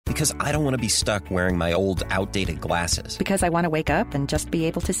Because I don't want to be stuck wearing my old, outdated glasses. Because I want to wake up and just be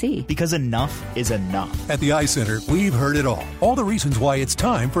able to see. Because enough is enough. At the Eye Center, we've heard it all. All the reasons why it's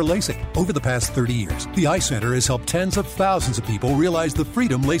time for LASIK. Over the past 30 years, the Eye Center has helped tens of thousands of people realize the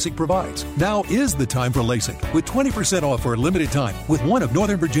freedom LASIK provides. Now is the time for LASIK, with 20% off for a limited time with one of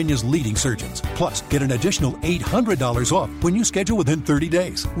Northern Virginia's leading surgeons. Plus, get an additional $800 off when you schedule within 30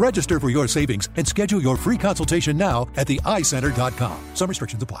 days. Register for your savings and schedule your free consultation now at theeyecenter.com. Some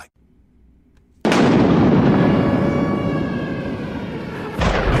restrictions apply.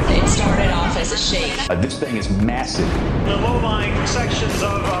 It started off as a shake. This thing is massive. The low-lying sections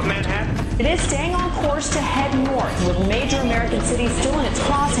of Manhattan. It is staying on course to head north, with major American cities still in its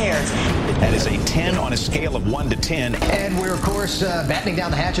crosshairs. That is a 10 on a scale of 1 to 10. And we're, of course, battening down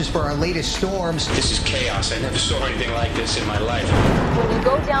the hatches for our latest storms. This is chaos. I never saw anything like this in my life. When you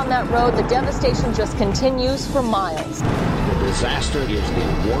go down that road, the devastation just continues for miles. The disaster is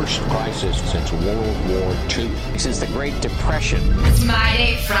the worst crisis since World War II. Since the Great Depression. It's My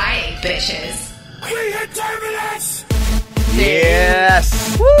Day Friday, bitches. We hit turbulence!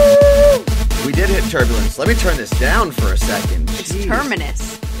 Yes! Woo! We did hit turbulence. Let me turn this down for a second. It's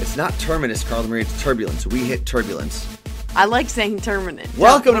terminus. It's not terminus, Carla Marie. It's turbulence. We hit turbulence. I like saying terminus.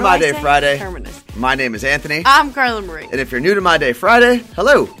 Welcome to My Day Friday. Terminus. My name is Anthony. I'm Carla Marie. And if you're new to My Day Friday,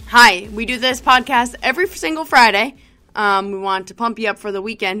 hello. Hi. We do this podcast every single Friday. We want to pump you up for the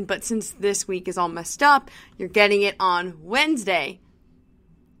weekend, but since this week is all messed up, you're getting it on Wednesday.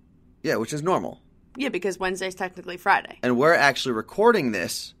 Yeah, which is normal. Yeah, because Wednesday's technically Friday. And we're actually recording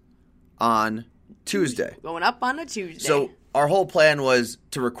this on Tuesday. Going up on a Tuesday. So our whole plan was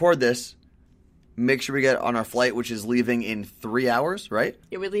to record this, make sure we get on our flight, which is leaving in 3 hours, right?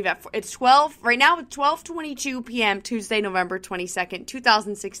 Yeah, we leave at, it's 12, right now it's 12:22 p.m., Tuesday, November 22nd,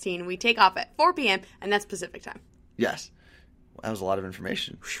 2016. We take off at 4 p.m., and that's Pacific time. Yes. That was a lot of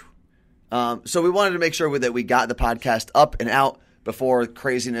information. So we wanted to make sure that we got the podcast up and out before the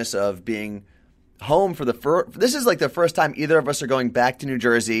craziness of being home for the first. This is like the first time either of us are going back to New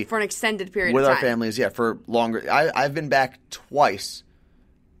Jersey for an extended period with of time. Our families. Yeah, for longer. I've been back twice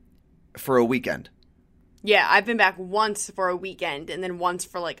for a weekend. Yeah, I've been back once for a weekend and then once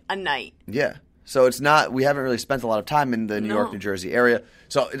for like a night. Yeah, so it's not. We haven't really spent a lot of time in the New York, New Jersey area.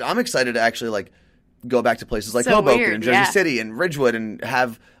 So I'm excited to actually like go back to places like Hoboken and Jersey City and Ridgewood and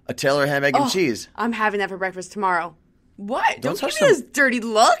have a Taylor ham, egg, and cheese. I'm having that for breakfast tomorrow. What? Don't give me some, those dirty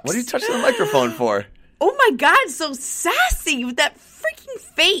looks. What are you touching the microphone for? Oh my God, so sassy with that freaking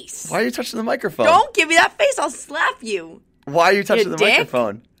face. Why are you touching the microphone? Don't give me that face. I'll slap you. Why are you touching the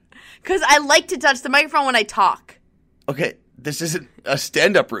microphone? Because I like to touch the microphone when I talk. Okay, this isn't a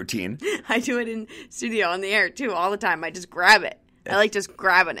stand-up routine. I do it in studio on the air, too, all the time. I just grab it. Yeah. I like just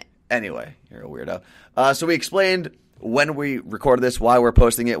grabbing it. Anyway, you're a weirdo. So we explained when we recorded this, why we're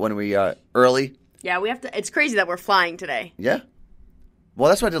posting it when we early. Yeah, we have to. It's crazy that we're flying today. Yeah. Well,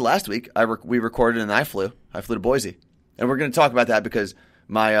 that's what I did last week. We recorded and I flew. I flew to Boise. And we're going to talk about that because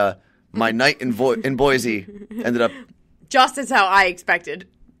my night in Boise ended up just as how I expected.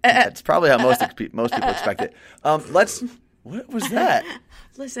 That's probably how most people expect it. What was that?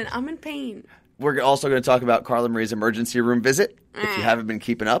 Listen, I'm in pain. We're also going to talk about Carla Marie's emergency room visit, if you haven't been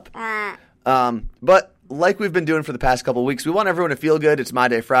keeping up. But like we've been doing for the past couple of weeks, we want everyone to feel good. It's My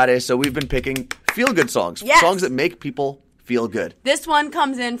Day Friday, so we've been picking feel-good songs. Yes. Songs that make people feel good. This one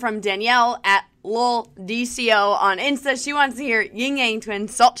comes in from Danielle at LolDCO on Insta. She wants to hear Ying Yang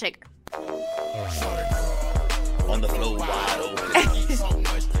Twins Salt Shaker. On the floor, wide open.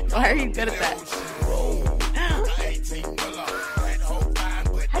 Why are you good at that?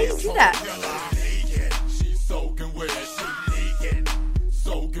 How do you do that?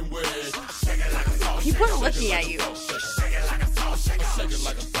 People are looking at you.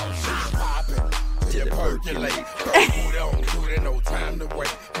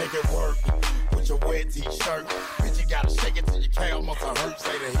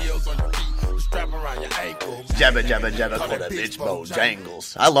 Jabba, jabba, jabba, for the bitch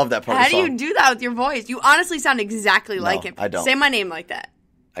Bojangles. I love that part of the song. How do you do that with your voice? You honestly sound exactly like him. I don't. Say my name like that.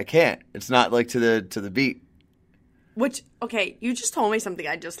 I can't. It's not like to the beat. Which, okay, you just told me something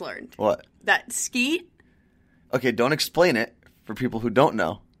I just learned. What? That skeet. Okay, don't explain it for people who don't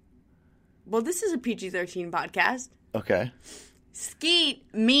know. Well, this is a PG-13 podcast. Okay. Skeet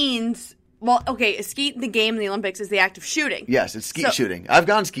means, well, okay, skeet, the game in the Olympics, is the act of shooting. Yes, it's skeet shooting. I've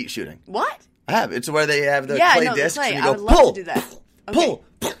gone skeet shooting. What? I have. It's where they have the clay discs the clay. and you go, I would love pull, to do that. Pull.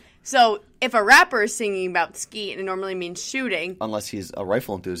 So, if a rapper is singing about skeet, it normally means shooting. Unless he's a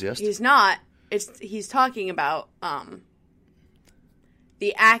rifle enthusiast. He's not. He's talking about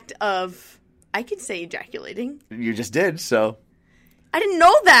the act of, I could say ejaculating. You just did, so. I didn't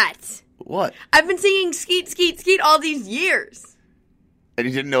know that. What? I've been singing Skeet, Skeet, Skeet all these years. And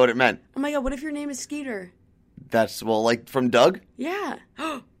you didn't know what it meant? Oh my God, what if your name is Skeeter? That's, well, like from Doug? Yeah.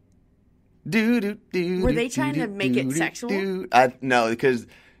 Were they trying to make it sexual? No, because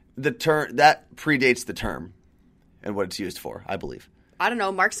the term that predates the term and what it's used for, I believe. I don't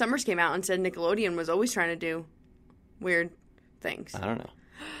know. Mark Summers came out and said Nickelodeon was always trying to do weird things. I don't know.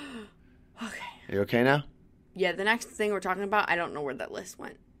 Okay. Are you okay now? Yeah, the next thing we're talking about, I don't know where that list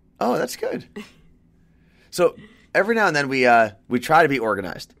went. Oh, that's good. So every now and then we try to be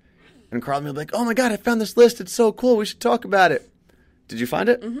organized. And Carl will be like, oh my God, I found this list. It's so cool. We should talk about it. Did you find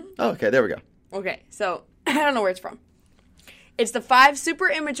it? Mm-hmm. Oh, okay, there we go. Okay, so I don't know where it's from. It's the 5 super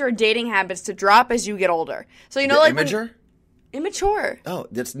immature dating habits to drop as you get older. So you know, like immature? Immature. Oh,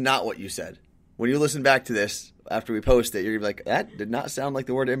 that's not what you said. When you listen back to this after we post it, you're gonna be like, that did not sound like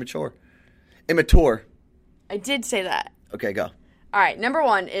the word immature. Immature. I did say that. Okay, go. All right, number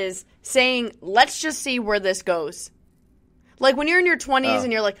 1 is saying, let's just see where this goes. Like when you're in your 20s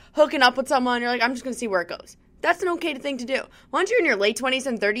and you're like hooking up with someone, you're like, I'm just going to see where it goes. That's an okay thing to do. Once you're in your late 20s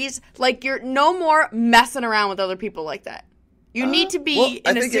and 30s, like you're no more messing around with other people like that. You need to be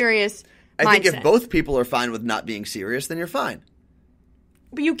in a serious mindset. I think if both people are fine with not being serious, then you're fine.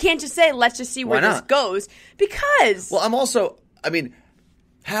 But you can't just say, let's just see where this goes. Because... Well, I'm also... I mean,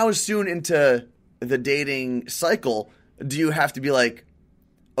 how soon into the dating cycle do you have to be like,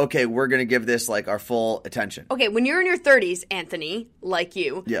 okay, we're going to give this like our full attention? Okay, when you're in your 30s, Anthony, like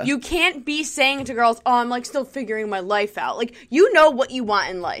you, you can't be saying to girls, oh, I'm like still figuring my life out. Like, you know what you want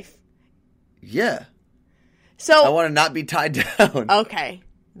in life. Yeah. So I want to not be tied down. Okay.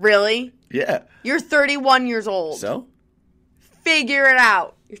 Really? Yeah. You're 31 years old. So? Figure it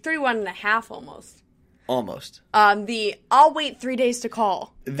out. You're 31 and a half almost. Almost. I'll wait 3 days to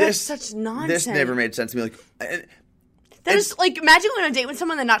call. That's such nonsense. This never made sense to me. Like, that is like, imagine going on a date with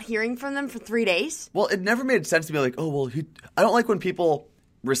someone and not hearing from them for 3 days. Well, it never made sense to me. Like, oh, well, I don't like when people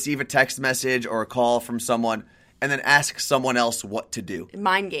receive a text message or a call from someone and then ask someone else what to do.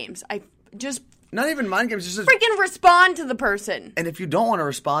 Mind games. Not even mind games. Just freaking respond to the person. And if you don't want to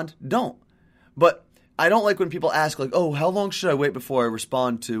respond, don't. But I don't like when people ask, like, oh, how long should I wait before I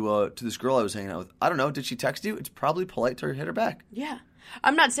respond to this girl I was hanging out with? I don't know. Did she text you? It's probably polite to hit her back. Yeah.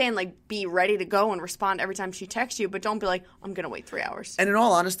 I'm not saying, like, be ready to go and respond every time she texts you, but don't be like, I'm going to wait 3 hours. And in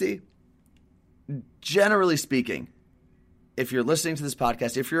all honesty, generally speaking, if you're listening to this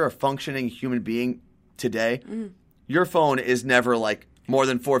podcast, if you're a functioning human being today, your phone is never, like, more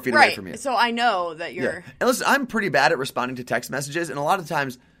than 4 feet away from you. So I know that you're... Yeah. And listen, I'm pretty bad at responding to text messages, and a lot of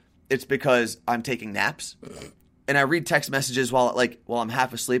times it's because I'm taking naps, and I read text messages while I'm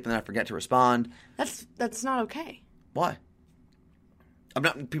half asleep, and then I forget to respond. That's not okay. Why? I'm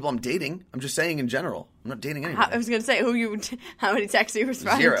not people I'm dating. I'm just saying in general. I'm not dating anyone. I was going to say how many texts you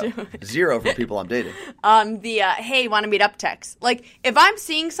responded to. Zero for people I'm dating. Hey, want to meet up text. Like, if I'm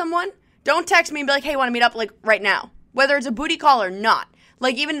seeing someone, don't text me and be like, hey, want to meet up, like, right now. Whether it's a booty call or not.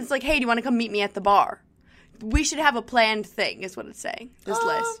 Like, even if it's like, hey, do you want to come meet me at the bar? We should have a planned thing, is what it's saying. This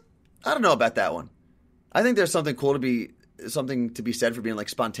list. I don't know about that one. I think there's something to be said for being, like,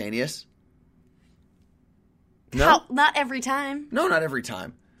 spontaneous. No? Not every time. No, not every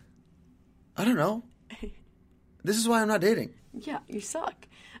time. I don't know. This is why I'm not dating. Yeah, you suck.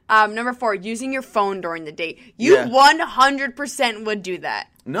 Number 4, using your phone during the date. You 100% would do that.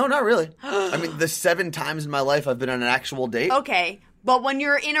 No, not really. I mean, the 7 times in my life I've been on an actual date. Okay, but when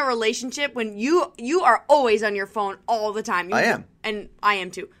you're in a relationship, when you are always on your phone all the time. I am. And I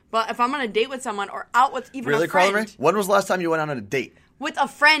am too. But if I'm on a date with someone or out with even really, a friend. Carla Ray? When was the last time you went on a date? With a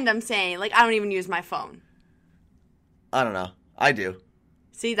friend, I'm saying. Like, I don't even use my phone. I don't know. I do.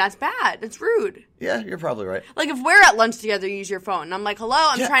 See, that's bad. That's rude. Yeah, you're probably right. Like, if we're at lunch together, you use your phone. And I'm like, hello,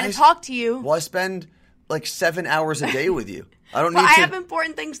 I'm trying to talk to you. Well, I spend like 7 hours a day with you. I don't need to. I have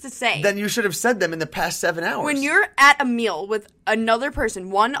important things to say. Then you should have said them in the past 7 hours. When you're at a meal with another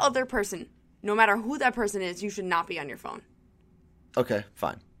person, one other person, no matter who that person is, you should not be on your phone. Okay,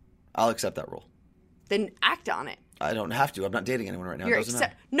 fine. I'll accept that rule. Then act on it. I don't have to. I'm not dating anyone right now.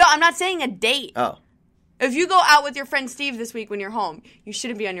 No, I'm not saying a date. Oh. If you go out with your friend Steve this week when you're home, you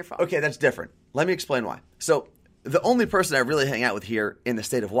shouldn't be on your phone. Okay, that's different. Let me explain why. So, the only person I really hang out with here in the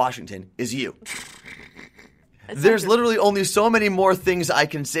state of Washington is you. There's literally only so many more things I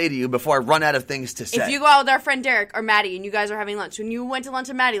can say to you before I run out of things to say. If you go out with our friend Derek or Maddie and you guys are having lunch, when you went to lunch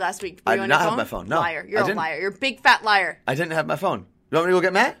with Maddie last week, were you on your phone? I did not have my phone, no. Liar. You're a liar. You're a big fat liar. I didn't have my phone. You want me to go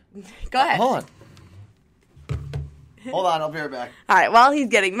get Matt? Go ahead. Hold on. Hold on, I'll be right back. All right, while he's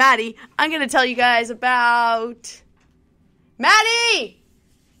getting Maddie, I'm going to tell you guys about Maddie!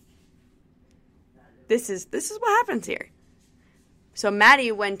 This is what happens here. So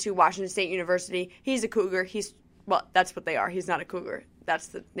Maddie went to Washington State University. He's a Cougar. Well, that's what they are. He's not a Cougar. That's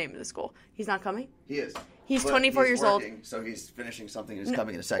the name of the school. He's not coming? He is. He's 24 years working, old. So he's finishing something and he's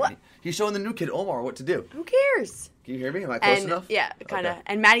coming in a second. He's showing the new kid, Omar, what to do. Who cares? Can you hear me? Am I close enough? Yeah, kind of. Okay.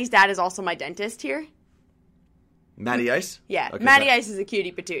 And Maddie's dad is also my dentist here. Matty Ice? Yeah. Okay, Matty Ice is a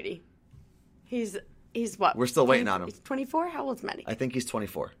cutie patootie. He's what? We're still waiting on him. He's 24? How old is Maddie? I think he's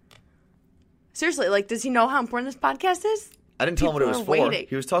 24. Seriously, like, does he know how important this podcast is? I didn't tell him what it was for. Waiting.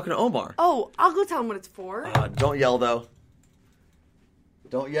 He was talking to Omar. Oh, I'll go tell him what it's for. Don't yell, though.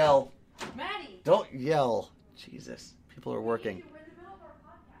 Don't yell. Maddie. Don't yell. Jesus. People are working. We're in the middle of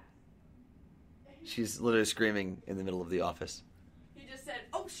our podcast. She's literally screaming in the middle of the office. He just said,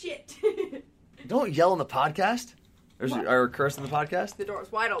 oh, shit. Don't yell in the podcast. Or curse in the podcast. The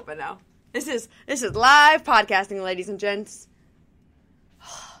door's wide open now. This is live podcasting, ladies and gents.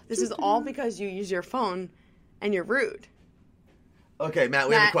 This is all because you use your phone and you're rude. Okay, Matt,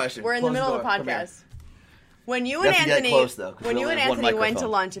 we have a question. We're in the middle of the podcast. When you and Anthony, went to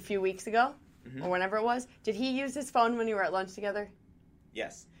lunch a few weeks ago, or whenever it was, did he use his phone when you were at lunch together?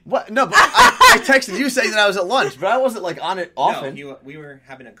 Yes. What? No, but I texted you saying that I was at lunch, but I wasn't like on it often. No, we were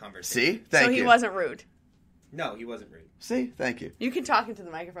having a conversation. See? Thank you. So he wasn't rude. No, he wasn't rude. See? Thank you. You can talk into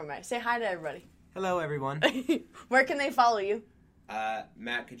the microphone, Matt. Say hi to everybody. Hello, everyone. Where can they follow you?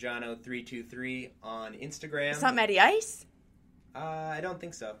 Matt Cajano323 on Instagram. It's not Matty Ice? I don't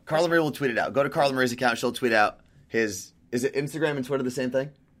think so. Carla Marie will tweet it out. Go to Carla Marie's account. She'll tweet out his... Is it Instagram and Twitter the same thing?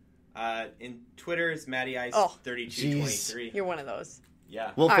 In Twitter, it's Matty Ice 3223. You're one of those.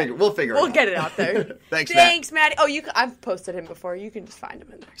 Yeah. We'll figure it out. We'll get it out there. Thanks, Maddie. Oh, I've posted him before. You can just find him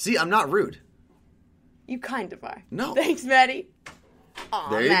in there. See, I'm not rude. You kind of are. No. Thanks, Maddie. Aw,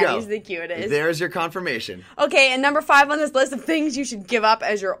 there you Maddie's go. the cutest. There's your confirmation. Okay, and number 5 on this list of things you should give up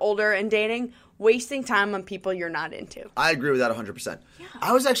as you're older and dating, wasting time on people you're not into. I agree with that 100%. Yeah.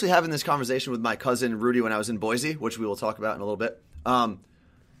 I was actually having this conversation with my cousin Rudy when I was in Boise, which we will talk about in a little bit.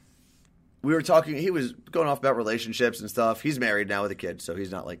 We were talking, he was going off about relationships and stuff. He's married now with a kid, so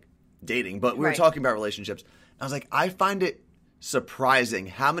he's not like dating, but we were talking about relationships. I was like, I find it surprising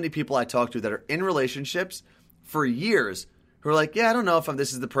how many people I talk to that are in relationships for years who are like, yeah, I don't know if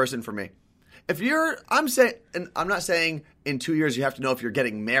this is the person for me. I'm not saying in 2 years you have to know if you're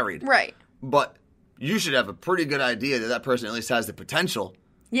getting married. Right. But you should have a pretty good idea that person at least has the potential.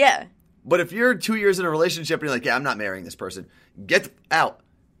 Yeah. But if you're 2 years in a relationship and you're like, yeah, I'm not marrying this person, get out.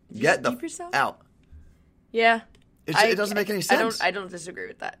 Get the out. Yeah. It doesn't make any sense. I don't disagree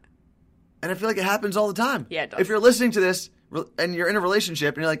with that. And I feel like it happens all the time. Yeah, it does. If you're listening to this and you're in a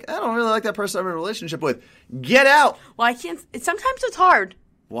relationship and you're like, I don't really like that person I'm in a relationship with, get out. Well, I can't. Sometimes it's hard.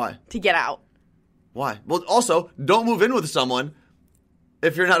 Why? To get out. Why? Well, also, don't move in with someone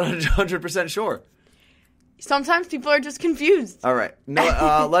if you're not 100% sure. Sometimes people are just confused. All right.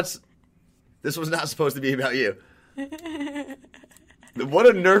 No, this was not supposed to be about you. What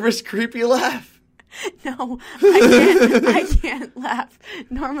a nervous, creepy laugh. No, I can't laugh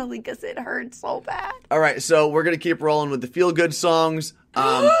normally because it hurts so bad. All right, so we're going to keep rolling with the feel-good songs.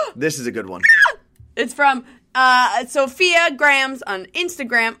 This is a good one. It's from Sophia Grams on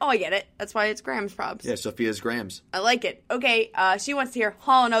Instagram. Oh, I get it. That's why it's Grams Probs. Yeah, Sophia's Grams. I like it. Okay, she wants to hear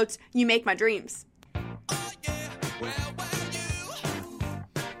Hall & Oates, You Make My Dreams.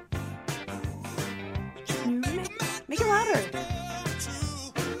 Make it louder.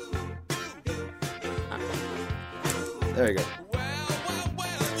 There you go.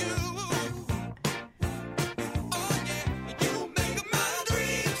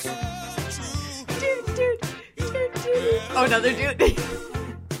 Oh, another dude.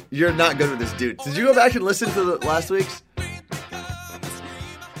 You're not good with this dude. Did you go back and listen to the last week's?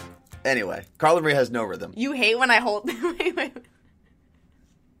 Anyway, Carla Marie has no rhythm. You hate when I hold... Wait.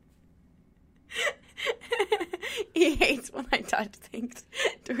 He hates when I touch things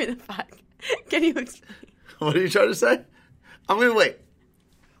during the podcast. Can you explain? What are you trying to say? I'm going to wait.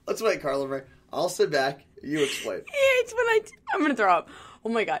 Let's wait, Carla Marie. I'll sit back. You explain. He hates when I'm going to throw up. Oh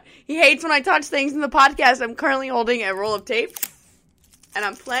my God. He hates when I touch things in the podcast. I'm currently holding a roll of tape and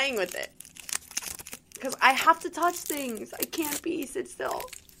I'm playing with it. Because I have to touch things. I can't sit still.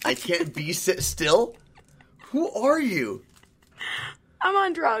 I can't sit still? Who are you? I'm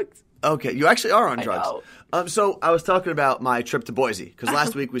on drugs. Okay, you actually are on drugs. I know. So I was talking about my trip to Boise, because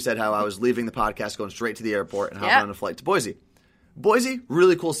last week we said how I was leaving the podcast, going straight to the airport, and hopping on a flight to Boise. Boise,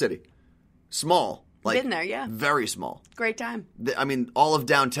 really cool city. Small. Been there, yeah. Very small. Great time. I mean, all of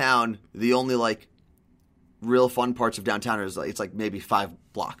downtown, the only, real fun parts of downtown is, it's, maybe 5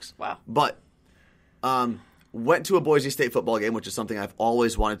 blocks. Wow. But, went to a Boise State football game, which is something I've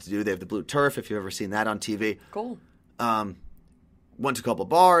always wanted to do. They have the blue turf, if you've ever seen that on TV. Cool.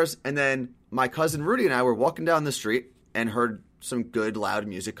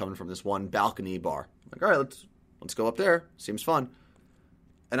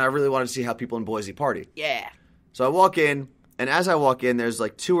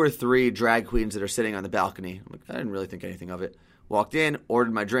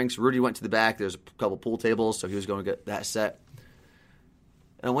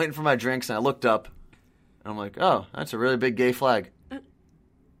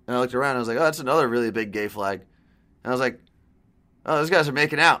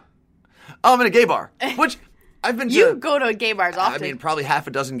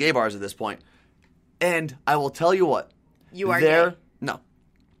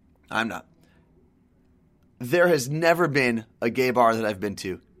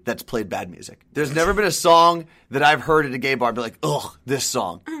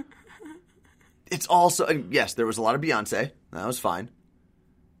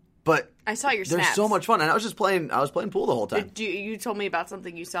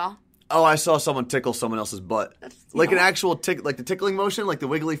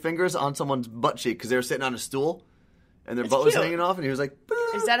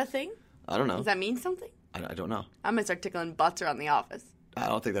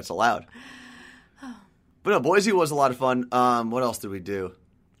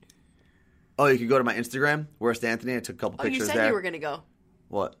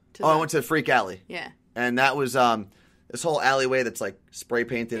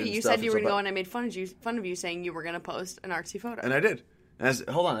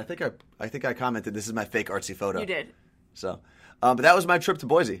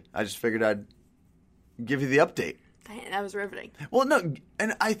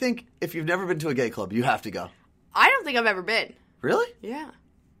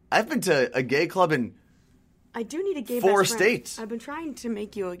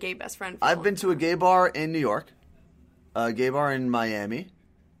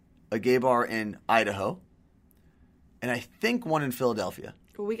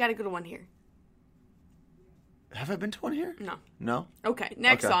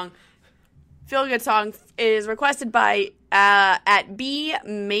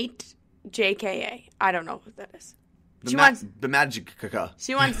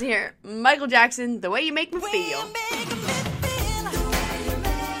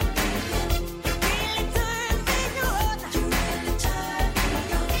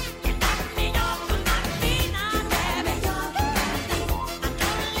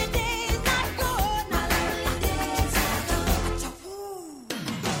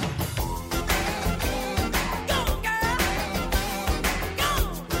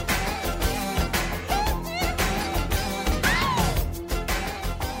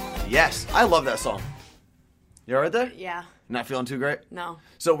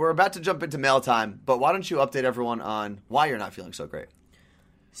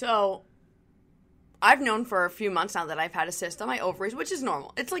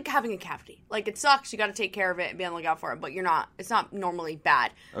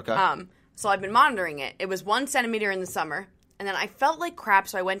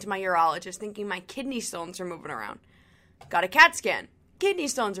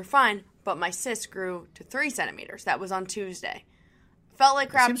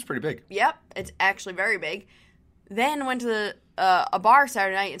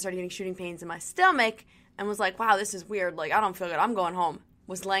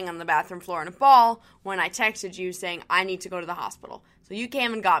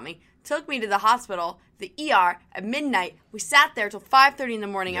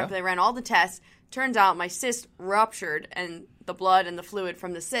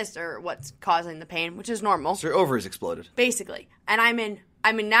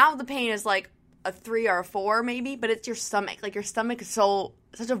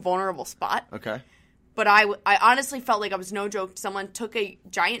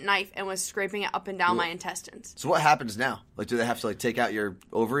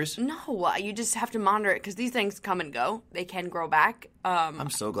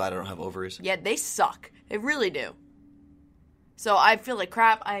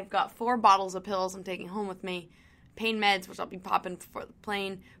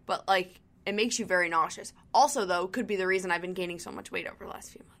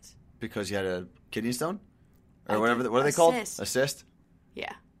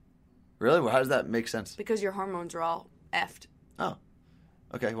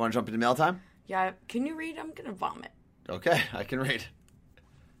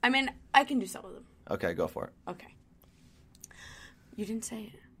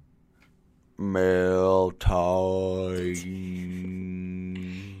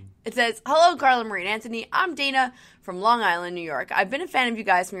 It says, hello, Carla Marie and Anthony. I'm Dana from Long Island, New York. I've been a fan of you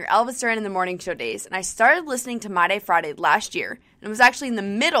guys from your Elvis Duran in the Morning Show days, and I started listening to My Day Friday last year, and was actually in the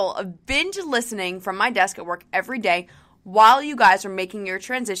middle of binge listening from my desk at work every day while you guys were making your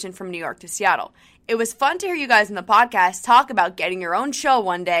transition from New York to Seattle. It was fun to hear you guys in the podcast talk about getting your own show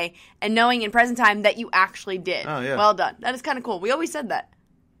one day and knowing in present time that you actually did. Oh, yeah. Well done. That is kind of cool. We always said that.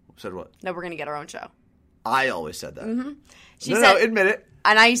 Said what? That we're going to get our own show. I always said that. Mm-hmm. No, admit it.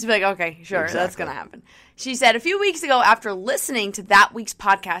 And I used to be like, okay, sure, Exactly. That's going to happen. She said, a few weeks ago, after listening to that week's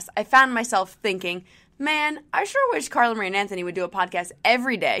podcast, I found myself thinking, man, I sure wish Carla Marie and Anthony would do a podcast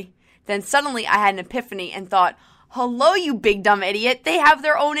every day. Then suddenly I had an epiphany and thought, hello, you big dumb idiot. They have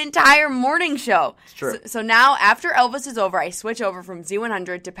their own entire morning show. It's true. So now, after Elvis is over, I switch over from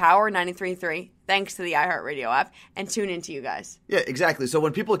Z100 to Power 93.3, thanks to the iHeartRadio app, and tune into you guys. Yeah, exactly. So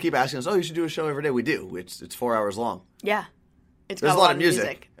when people keep asking us, oh, you should do a show every day, we do. It's 4 hours long. Yeah. There's a lot of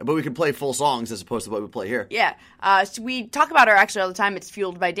music, but we can play full songs as opposed to what we play here. Yeah. So we talk about her actually all the time. It's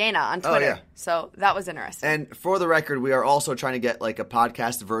Fueled by Dana on Twitter. Oh, yeah. So that was interesting. And for the record, we are also trying to get like a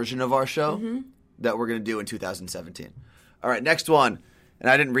podcast version of our show that we're going to do in 2017. All right, next one. And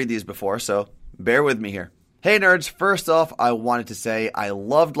I didn't read these before, so bear with me here. Hey, nerds. First off, I wanted to say I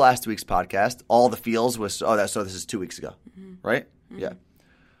loved last week's podcast. All the Feels was... so this is 2 weeks ago, right? Mm-hmm. Yeah.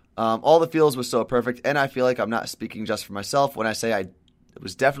 All the Feels was so perfect, and I feel like I'm not speaking just for myself when I say I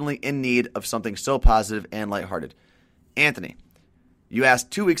was definitely in need of something so positive and lighthearted. Anthony, you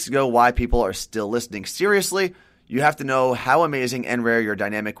asked 2 weeks ago why people are still listening. Seriously, you have to know how amazing and rare your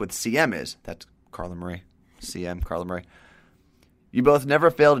dynamic with CM is. That's Carla Marie. CM, Carla Marie. You both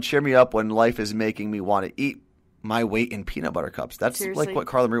never fail to cheer me up when life is making me want to eat my weight in peanut butter cups. That's Seriously, like what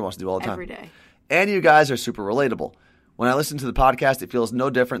Carla Marie wants to do all the time. Every day. And you guys are super relatable. When I listen to the podcast, it feels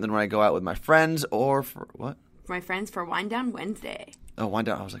no different than when I go out with my friends or for what? My friends for Wind Down Wednesday. Oh, Wind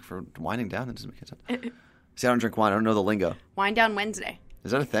Down. I was like, for winding down? That doesn't make sense. See, I don't drink wine. I don't know the lingo. Wind Down Wednesday.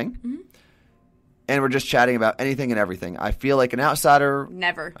 Is that a thing? Mm-hmm. And we're just chatting about anything and everything. I feel like an outsider.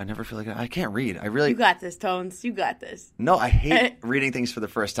 Never. I never feel like I can't read. I really. You got this, Tones. You got this. No, I hate reading things for the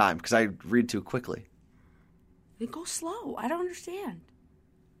first time because I read too quickly. Then go slow. I don't understand.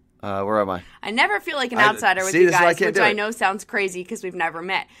 Where am I? I never feel like an outsider with you guys, which I know sounds crazy because we've never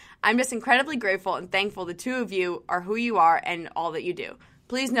met. I'm just incredibly grateful and thankful the two of you are who you are and all that you do.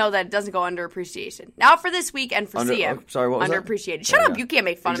 Please know that it doesn't go under appreciation. Now for this week and for CM. Sorry, what was underappreciated. That? Shut up, you can't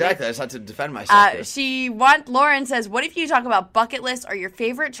make fun of me. Exactly, I just had to defend myself. Lauren says, what if you talk about bucket list or your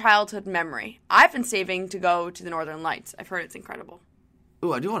favorite childhood memory? I've been saving to go to the Northern Lights. I've heard it's incredible.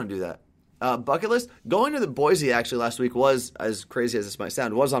 Ooh, I do want to do that. Bucket list? Going to the Boise actually last week was, as crazy as this might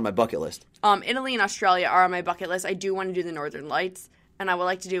sound, was on my bucket list. Italy and Australia are on my bucket list. I do want to do the Northern Lights, and I would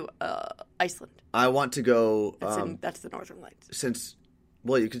like to do Iceland. I want to go... that's the Northern Lights.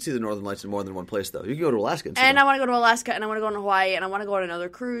 Well, you can see the Northern Lights in more than one place, though. You can go to Alaska. And I want to go to Alaska, and I want to go to Hawaii, and I want to go on another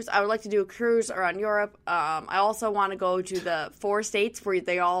cruise. I would like to do a cruise around Europe. I also want to go to the 4 states where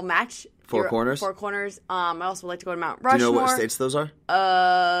they all match. Four Corners? 4 Corners. I also would like to go to Mount Rushmore. Do you know what states those are?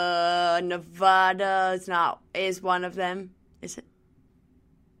 Nevada is one of them. Is it?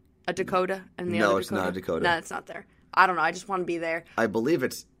 A Dakota? And the no, other it's not a Dakota. No, it's not there. I don't know. I just want to be there. I believe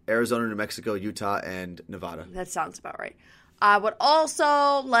it's Arizona, New Mexico, Utah, and Nevada. That sounds about right. I would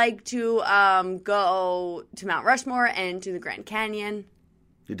also like to go to Mount Rushmore and to the Grand Canyon.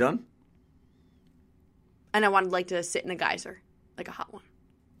 You done? And I would like to sit in a geyser, like a hot one.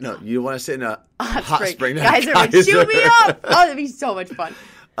 No, you want to sit in a hot spring. Geyser would chew me up. Oh, that'd be so much fun.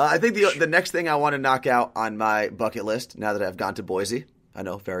 I think the next thing I want to knock out on my bucket list, now that I've gone to Boise, I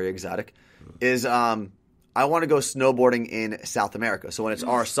know, very exotic, is I want to go snowboarding in South America. So when it's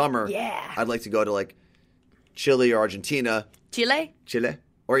our summer, I'd like to go to like Chile or Argentina. Chile?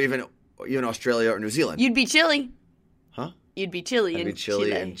 Or even Australia or New Zealand. You'd be Chile. Huh? You'd be Chile in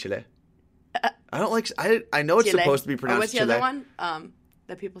Chile. In Chile. I don't like... I know it's Chile. supposed to be pronounced Chile. What's the other one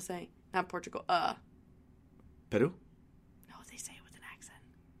that people say? Not Portugal. Peru? No, they say it with an accent.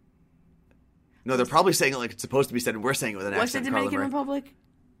 No, they're probably saying it like it's supposed to be said, and we're saying it with an accent. What's the Dominican Republic?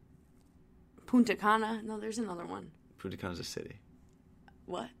 Punta Cana? No, there's another one. Punta Cana's a city.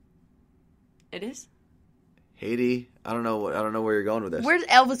 What? It is? Haiti. I don't know where you're going with this. Where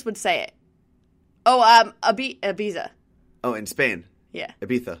Elvis would say it? Oh, Ibiza. Oh, in Spain. Yeah.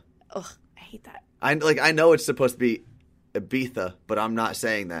 Ibiza. Ugh, I hate that. I know it's supposed to be Ibiza, but I'm not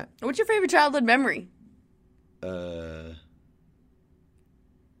saying that. What's your favorite childhood memory? Favorite?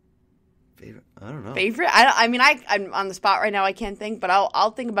 I don't know. Favorite? I'm on the spot right now. I can't think, but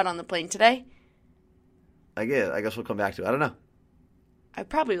I'll think about it on the plane today. I guess we'll come back to it. I don't know. I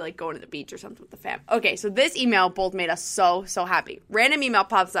probably like going to the beach or something with the fam. Okay, so this email both made us so happy. Random email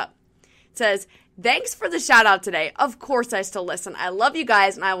pops up. It says, thanks for the shout out today. Of course I still listen. I love you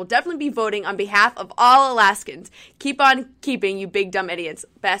guys, and I will definitely be voting on behalf of all Alaskans. Keep on keeping, you big dumb idiots.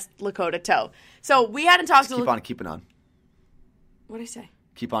 Best, Lakota Toe. So we hadn't talked to... Keep on keeping on. What did I say?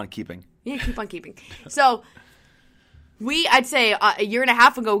 Keep on keeping. Yeah, keep on keeping. So... I'd say a year and a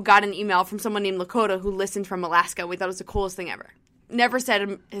half ago, got an email from someone named Lakota who listened from Alaska. We thought it was the coolest thing ever. Never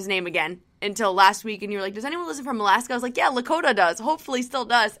said his name again until last week, and you were like, does anyone listen from Alaska? I was like, yeah, Lakota does. Hopefully still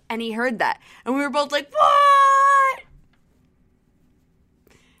does. And he heard that. And we were both like,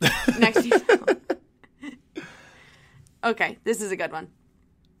 what? Next email. Okay, this is a good one.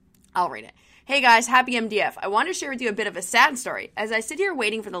 I'll read it. Hey guys, happy MDF. I want to share with you a bit of a sad story. As I sit here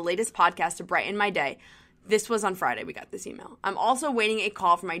waiting for the latest podcast to brighten my day, this was on Friday, we got this email. I'm also waiting a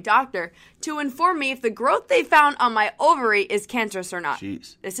call from my doctor to inform me if the growth they found on my ovary is cancerous or not.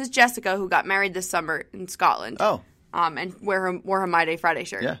 Jeez. This is Jessica, who got married this summer in Scotland. Oh. And wore her My Day Friday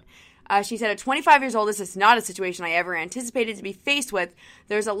shirt. Yeah. She said, at 25 years old, this is not a situation I ever anticipated to be faced with.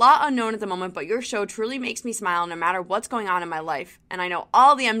 There's a lot unknown at the moment, but your show truly makes me smile no matter what's going on in my life. And I know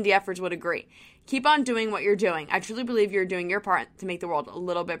all the MDFers would agree. Keep on doing what you're doing. I truly believe you're doing your part to make the world a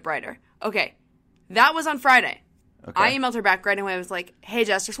little bit brighter. Okay. That was on Friday. Okay. I emailed her back right away. I was like, hey,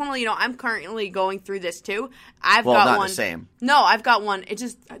 Jess, just want to let you know I'm currently going through this too. I've got not one. The same. No, I've got one. It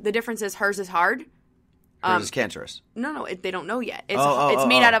just, the difference is hers is hard. Hers is cancerous. No, they don't know yet. It's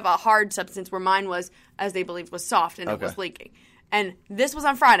made out of a hard substance where mine was, as they believed, was soft and it was leaking. And this was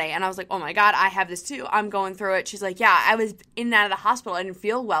on Friday, and I was like, oh my God, I have this too. I'm going through it. She's like, yeah, I was in and out of the hospital. I didn't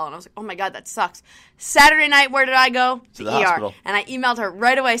feel well. And I was like, oh my God, that sucks. Saturday night, where did I go? To the hospital. And I emailed her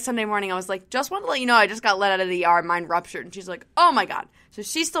right away Sunday morning. I was like, just want to let you know I just got let out of the ER. Mine ruptured. And she's like, oh my God. So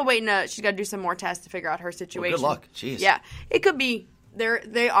she's still waiting she's got to do some more tests to figure out her situation. Well, good luck. Jeez. Yeah. It could be,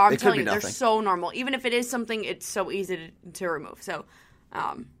 they are, I'm telling you, nothing. they're so normal. Even if it is something, it's so easy to remove. So,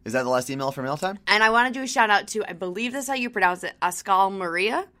 is that the last email for Mailtime? And I want to do a shout out to, I believe this is how you pronounce it, Ascal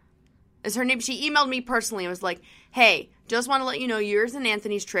Maria is her name. She emailed me personally and was like, hey, just want to let you know yours and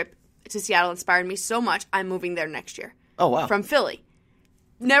Anthony's trip to Seattle inspired me so much. I'm moving there next year. Oh, wow. From Philly.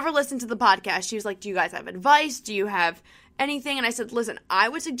 Never listened to the podcast. She was like, do you guys have advice? Do you have anything? And I said, listen, I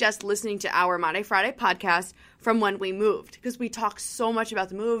would suggest listening to our Monday Friday podcast from when we moved because we talk so much about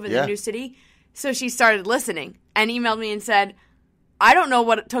the move and the new city. So she started listening and emailed me and said, I don't know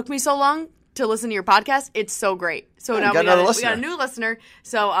what it took me so long to listen to your podcast. It's so great. So now we got a new listener.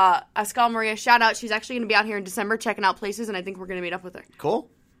 So Ascal Maria, shout out. She's actually going to be out here in December checking out places, and I think we're going to meet up with her. Cool.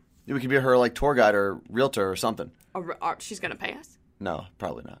 We could be her like tour guide or realtor or something. She's going to pay us? No,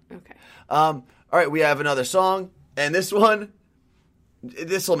 probably not. Okay. All right, we have another song, and this one,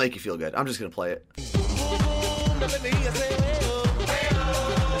 this will make you feel good. I'm just going to play it.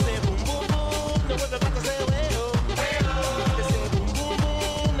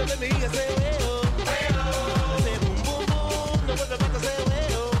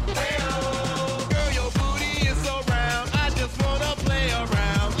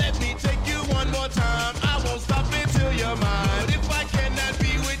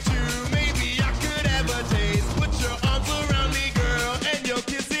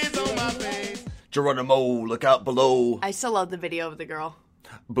 Geronimo, look out below. I still love the video of the girl.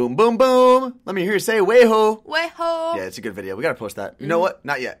 Boom, boom, boom. Let me hear you say, way-ho. Way-ho. Yeah, it's a good video. We got to post that. You know what?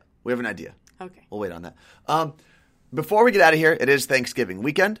 Not yet. We have an idea. Okay. We'll wait on that. Before we get out of here, it is Thanksgiving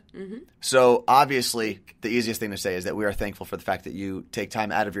weekend. Mm-hmm. So, obviously, the easiest thing to say is that we are thankful for the fact that you take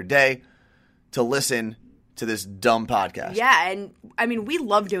time out of your day to listen to this dumb podcast. Yeah, and, I mean, we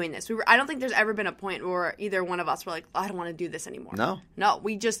love doing this. I don't think there's ever been a point where either one of us were like, I don't want to do this anymore. No,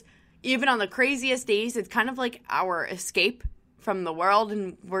 we just... Even on the craziest days, it's kind of like our escape from the world,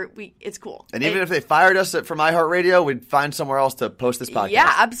 and it's cool. And even if they fired us from iHeartRadio, we'd find somewhere else to post this podcast.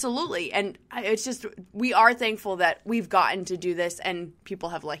 Yeah, absolutely. And it's just, we are thankful that we've gotten to do this, and people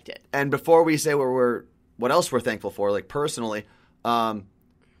have liked it. And before we say what else we're thankful for, like personally,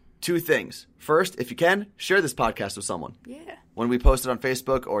 two things. First, if you can, share this podcast with someone. Yeah. When we post it on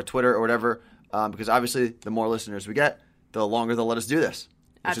Facebook or Twitter or whatever, because obviously the more listeners we get, the longer they'll let us do this.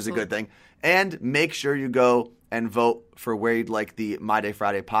 Which is a good thing. And make sure you go and vote for where you'd like the My Day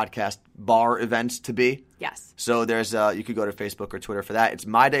Friday podcast bar events to be. Yes. So there's you could go to Facebook or Twitter for that. It's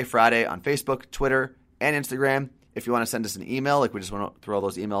My Day Friday on Facebook, Twitter, and Instagram. If you want to send us an email, like we just want to throw all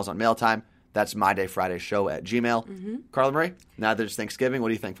those emails on Mailtime, that's mydayfridayshow@gmail.com. Mm-hmm. Carla Marie, now that it's Thanksgiving, what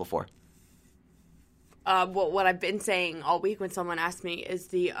are you thankful for? What I've been saying all week when someone asks me is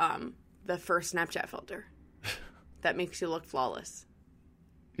the first Snapchat filter that makes you look flawless.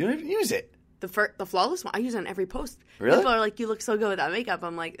 You don't even use it. The Flawless one, I use it on every post. Really? People are like, you look so good with that makeup.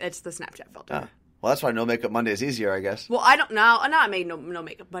 I'm like, it's the Snapchat filter. Oh. Well, that's why No Makeup Monday is easier, I guess. Well, I don't know. I made no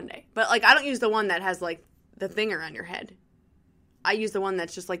Makeup Monday. But, like, I don't use the one that has, like, the thing around your head. I use the one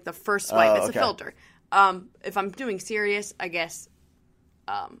that's just, like, the first swipe. It's a filter. If I'm doing serious, I guess,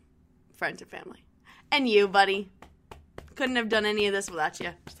 friends and family. And you, buddy. Couldn't have done any of this without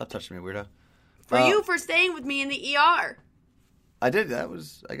you. Stop touching me, weirdo. For staying with me in the ER. I did. That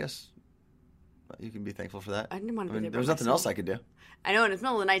was, I guess, you can be thankful for that. I didn't want to be there. There was nothing else I could do. I know, and it's the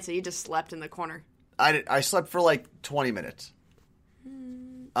middle of the night, so you just slept in the corner. I slept for like 20 minutes.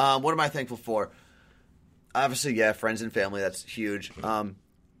 What am I thankful for? Obviously, yeah, friends and family. That's huge.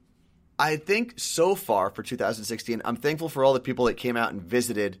 I think so far for 2016, I'm thankful for all the people that came out and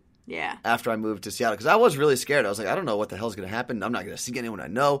visited. Yeah. After I moved to Seattle, because I was really scared. I was like, I don't know what the hell is going to happen. I'm not going to see anyone I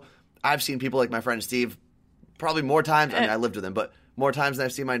know. I've seen people like my friend Steve probably more times. I mean, I lived with him, but more times than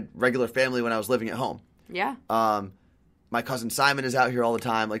I've seen my regular family when I was living at home. Yeah. My cousin Simon is out here all the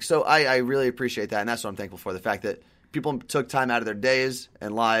time. Like, so I really appreciate that, and that's what I'm thankful for, the fact that people took time out of their days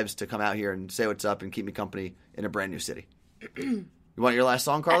and lives to come out here and say what's up and keep me company in a brand new city. You want your last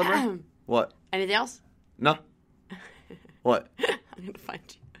song, Carla Marie? What? Anything else? No. What? I'm going to find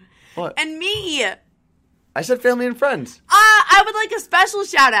you. What? And me. I said family and friends. I would like a special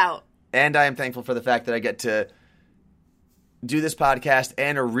shout out. And I am thankful for the fact that I get to do this podcast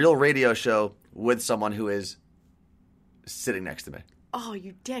and a real radio show with someone who is sitting next to me. Oh,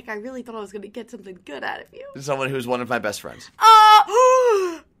 you dick. I really thought I was going to get something good out of you. Someone who's one of my best friends.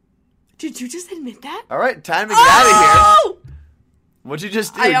 Did you just admit that? All right, time to get out of here. What'd you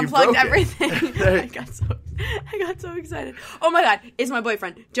just do? I unplugged everything. I got so excited. Oh my God, it's my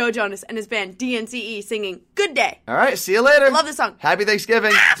boyfriend, Joe Jonas, and his band DNCE singing Good Day. All right, see you later. Love this song. Happy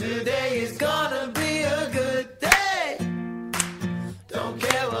Thanksgiving. Today is gonna be a good day. Don't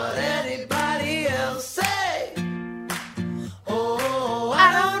care what anybody else say. Oh,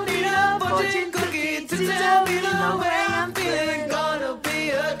 I don't need a fortune cookie to tell me the way I'm feeling. Gonna be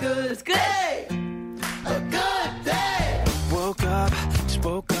a good day. A good day. Woke up, just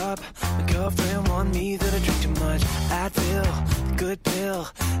woke up. My girlfriend warned me that I drink too much. Advil, good pill.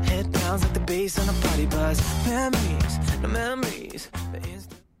 Head bounce like the bass on a party bus. Memories, no memories.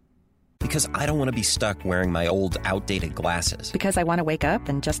 Because I don't want to be stuck wearing my old, outdated glasses. Because I want to wake up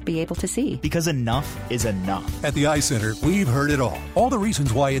and just be able to see. Because enough is enough. At the Eye Center, we've heard it all. All the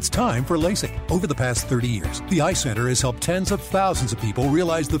reasons why it's time for LASIK. Over the past 30 years, the Eye Center has helped tens of thousands of people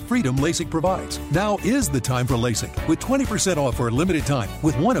realize the freedom LASIK provides. Now is the time for LASIK, with 20% off for a limited time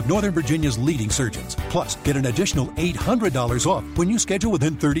with one of Northern Virginia's leading surgeons. Plus, get an additional $800 off when you schedule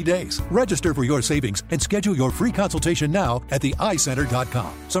within 30 days. Register for your savings and schedule your free consultation now at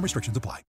theeyecenter.com. Some restrictions apply.